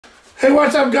Hey,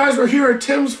 what's up, guys? We're here at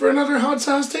Tim's for another hot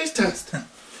sauce taste test.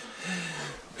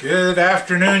 Good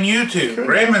afternoon, YouTube. Good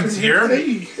Raymond's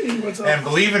afternoon. here. Hey, what's up? And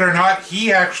believe it or not,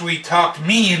 he actually talked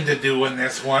me into doing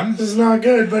this one. This is not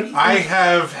good, but... I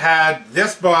have had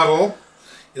this bottle.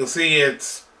 You'll see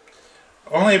it's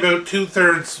only about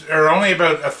only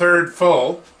about a third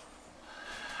full.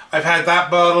 I've had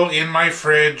that bottle in my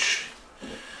fridge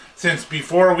since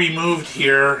before we moved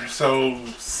here, so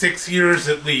 6 years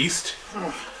at least.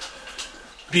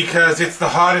 Because it's the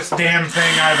hottest damn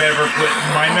thing I've ever put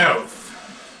in my mouth.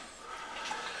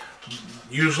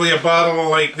 Usually a bottle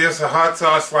like this of hot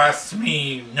sauce lasts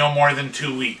me no more than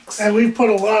 2 weeks. And we've put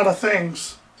a lot of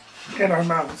things in our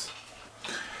mouths.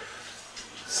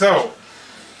 So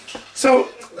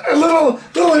a little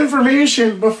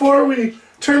information before we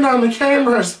turned on the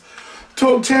cameras.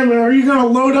 Told Tim, are you going to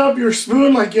load up your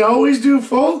spoon like you always do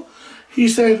full? He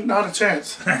said, not a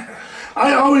chance.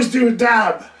 I always do a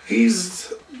dab.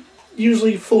 He's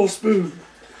usually full spoon.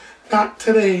 Not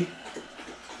today.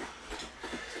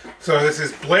 So this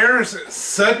is Blair's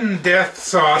sudden death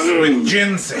sauce with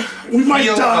ginseng. We might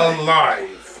Feel die.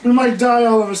 alive. We might die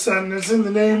all of a sudden. It's in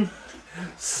the name.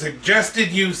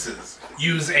 Suggested uses.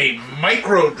 Use a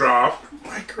micro drop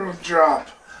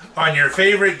on your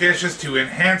favorite dishes to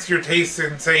enhance your taste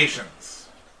sensations.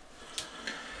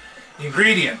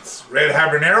 Ingredients: red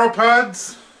habanero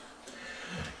pods,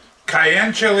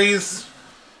 cayenne chilies,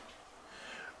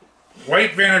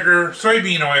 white vinegar,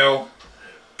 soybean oil,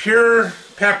 pure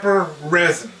pepper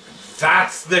resin.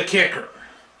 That's the kicker.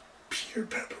 Pure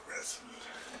pepper resin.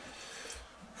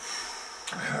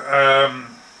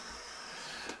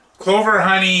 Clover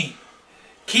honey,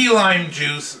 key lime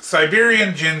juice,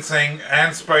 Siberian ginseng,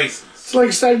 and spices. It's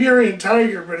like Siberian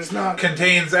tiger, but it's not.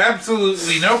 Contains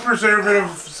absolutely no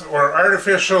preservatives or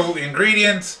artificial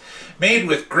ingredients. Made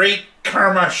with great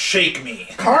karma shake me.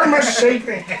 Karma shake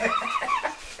me.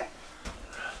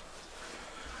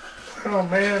 Oh,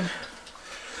 man.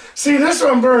 See, this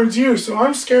one burns you, so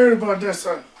I'm scared about this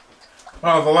one.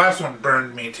 Well, the last one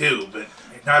burned me too, but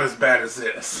not as bad as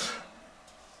this.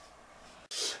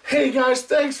 Hey, guys,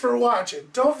 thanks for watching.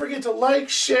 Don't forget to like,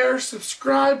 share,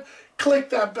 subscribe, click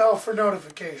that bell for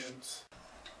notifications.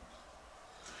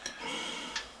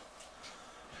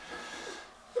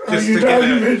 Just to get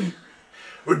a,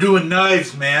 we're doing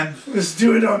knives, man. Let's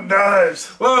do it on knives.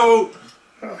 Whoa!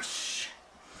 Oh, shit.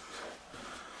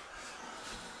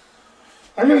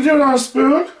 I'm going to do it on a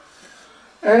spoon.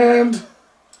 And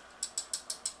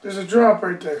there's a drop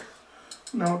right there.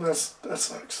 No, that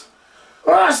sucks.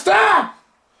 Oh, stop!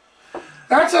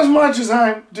 That's as much as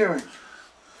I'm doing.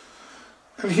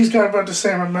 And he's got about the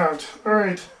same amount.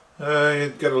 Alright.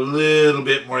 He's got a little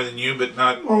bit more than you, but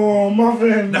not... Oh,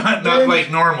 muffin. Not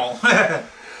like normal.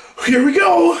 Here we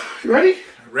go. You ready?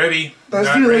 Ready.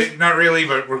 Let's do this. Not really,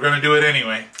 but we're going to do it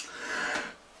anyway.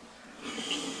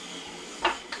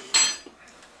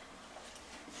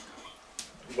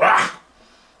 Wow.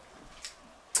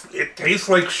 It tastes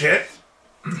like shit.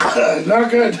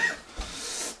 Not good.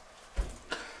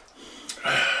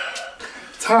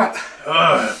 It's hot.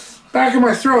 Back in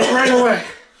my throat right away.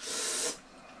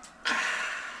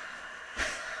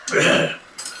 Just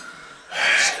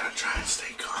gonna try and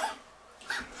stay calm.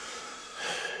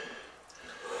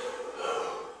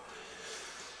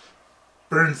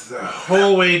 Burns the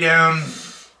whole way down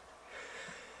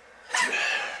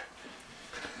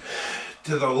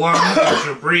to the lungs as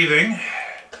you're breathing.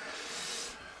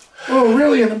 Oh,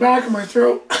 really? In the back of my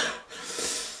throat?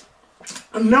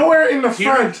 Nowhere in the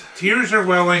front. Tears are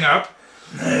welling up.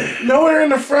 Nowhere in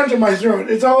the front of my throat.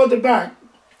 It's all at the back.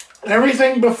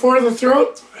 Everything before the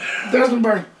throat doesn't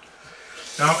burn.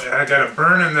 No, I got a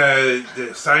burn in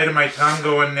the side of my tongue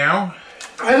going now.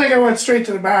 I think I went straight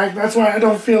to the back. That's why I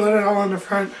don't feel it at all in the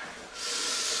front.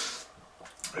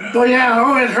 But yeah,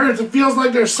 oh, it hurts. It feels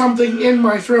like there's something in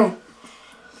my throat.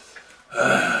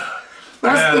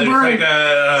 That's the burn. Like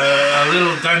a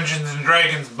little Dungeons and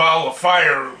Dragons ball of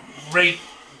fire right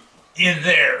in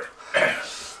there.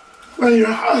 Well, you're,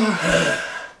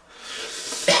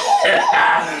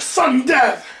 sudden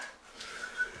death.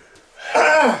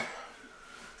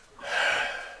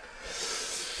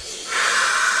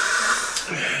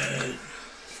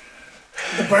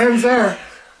 The burn's there.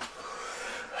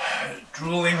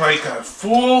 Drooling like a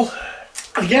fool.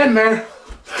 Again there.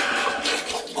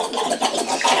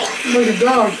 Like a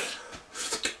dog.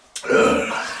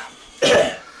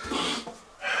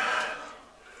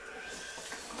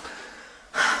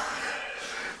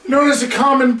 Notice a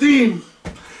common theme.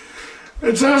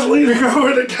 It's us leaning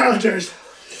over the counters.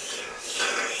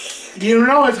 You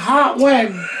know it's hot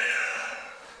when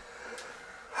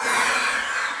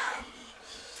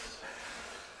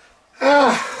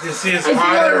This is I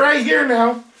hotter. feel it right here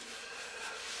now.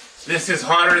 This is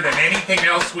hotter than anything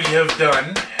else we have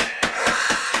done,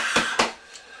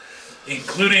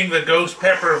 including the ghost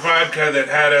pepper vodka that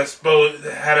had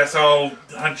us all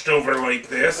hunched over like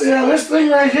this. Yeah, this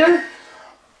thing right here.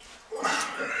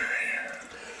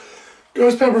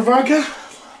 Ghost pepper vodka.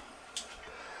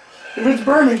 If it's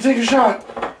burning, take a shot.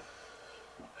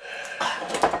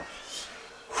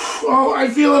 Oh, I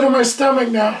feel it in my stomach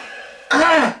now.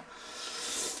 Ah!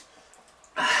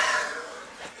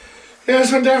 Yeah,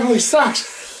 this one definitely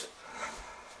sucks.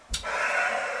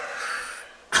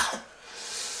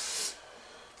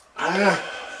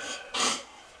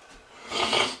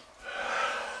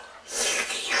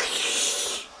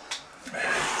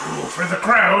 For the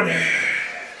crowd.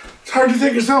 It's hard to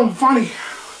think of something funny.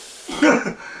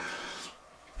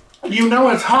 You know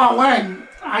it's hot when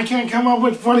I can't come up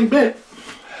with a funny bit.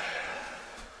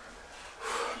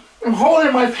 I'm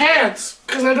holding my pants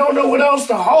because I don't know what else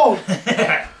to hold.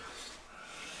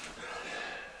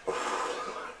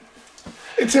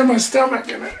 It's in my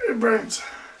stomach and it burns.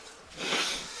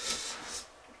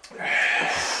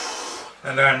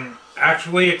 And I'm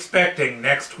actually expecting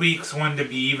next week's one to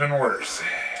be even worse.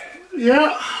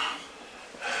 Yeah.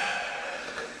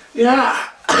 Yeah.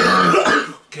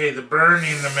 Okay, the burn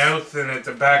in the mouth and at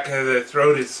the back of the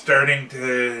throat is starting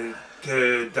to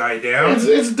die down.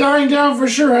 It's dying down for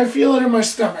sure. I feel it in my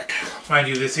stomach. Mind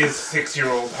you, this is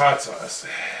 6-year-old hot sauce.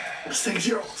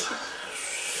 6-year-old.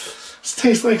 This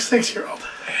tastes like 6-year-old.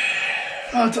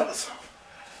 Hot sauce.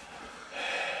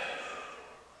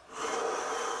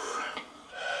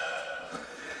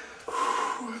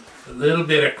 A little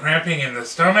bit of cramping in the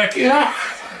stomach. Yeah.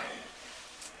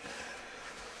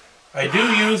 I do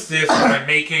use this when I'm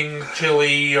making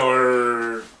chili,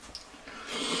 or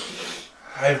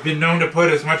I've been known to put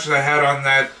as much as I had on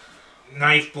that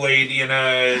knife blade in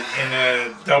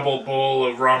a double bowl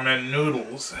of ramen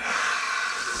noodles.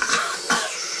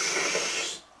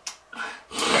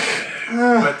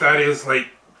 But that is like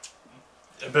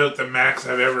about the max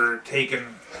I've ever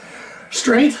taken.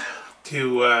 Straight?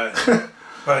 To,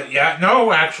 but yeah,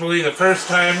 no, actually the first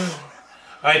time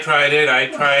I tried it, I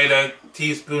tried a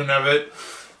teaspoon of it.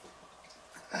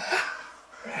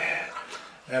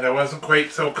 And I wasn't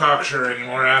quite so cocksure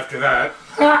anymore after that.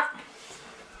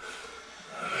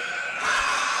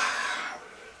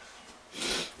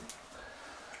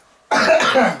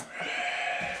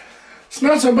 It's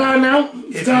not so bad now.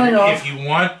 It's dying off. If you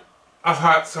want a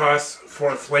hot sauce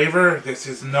for flavor, this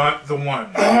is not the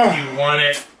one. If you want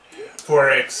it for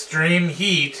extreme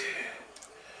heat,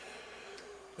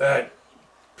 that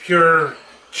pure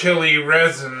chili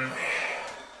resin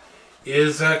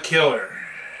is a killer.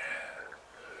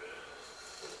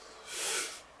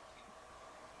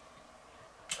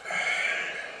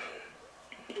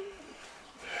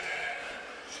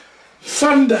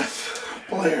 Sudden death.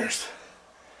 Blair's.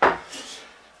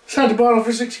 It's had the bottle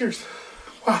for 6 years.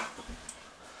 Wow.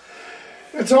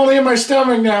 It's only in my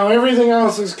stomach now. Everything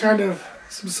else is kind of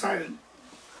subsided.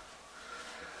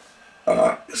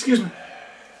 Excuse me.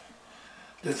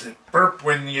 Does it burp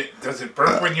when you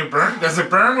burn? Does it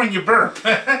burn when you burp?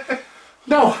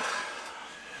 No.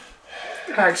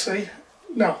 Actually,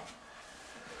 no.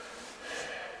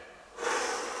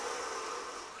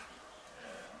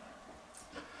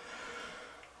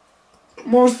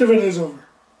 Most of it is over.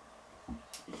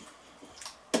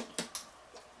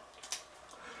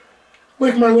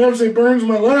 Lick my lips, it burns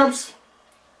my lips.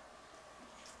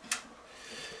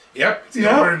 Yep, it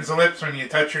still burns the lips when you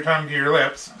touch your tongue to your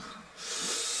lips.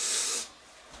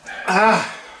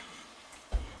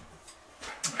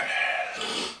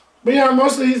 But yeah,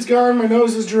 most of the heat's gone. My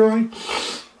nose is drooling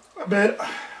a bit.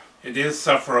 It is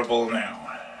sufferable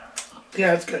now.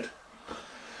 Yeah, it's good.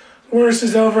 The worst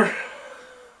is over.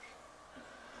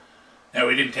 Now,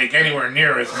 we didn't take anywhere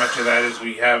near as much of that as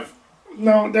we have.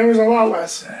 No, there was a lot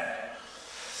less.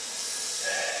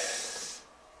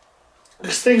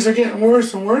 These things are getting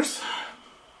worse and worse.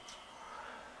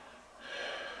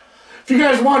 If you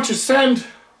guys want to send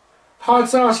hot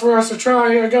sauce for us to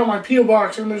try, I got my P.O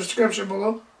box in the description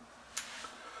below.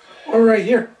 Or right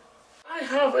here. I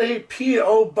have a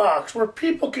P.O box where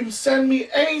people can send me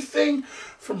anything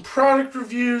from product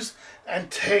reviews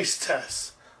and taste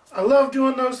tests. I love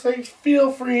doing those things.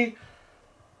 Feel free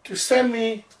to send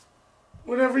me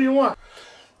whatever you want.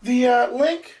 The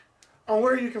link on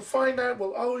where you can find that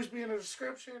will always be in the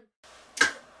description.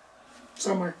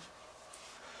 Somewhere.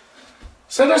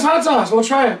 Send us hot sauce. We'll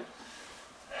try it.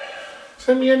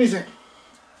 Send me anything.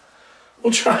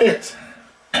 We'll try it.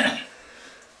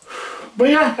 But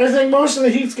yeah, I think most of the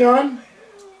heat's gone.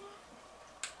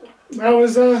 That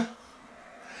was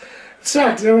It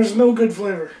sucked. There was no good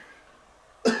flavor.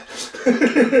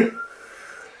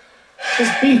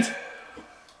 Just beat.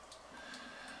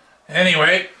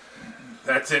 Anyway,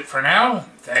 that's it for now.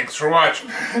 Thanks for watching.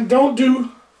 And don't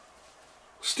do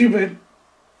stupid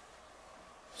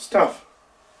stuff.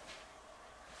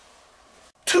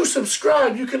 To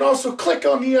subscribe, you can also click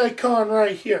on the icon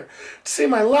right here. To see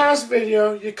my last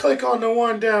video, you click on the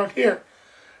one down here.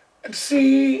 And to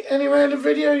see any random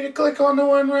video, you click on the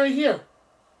one right here.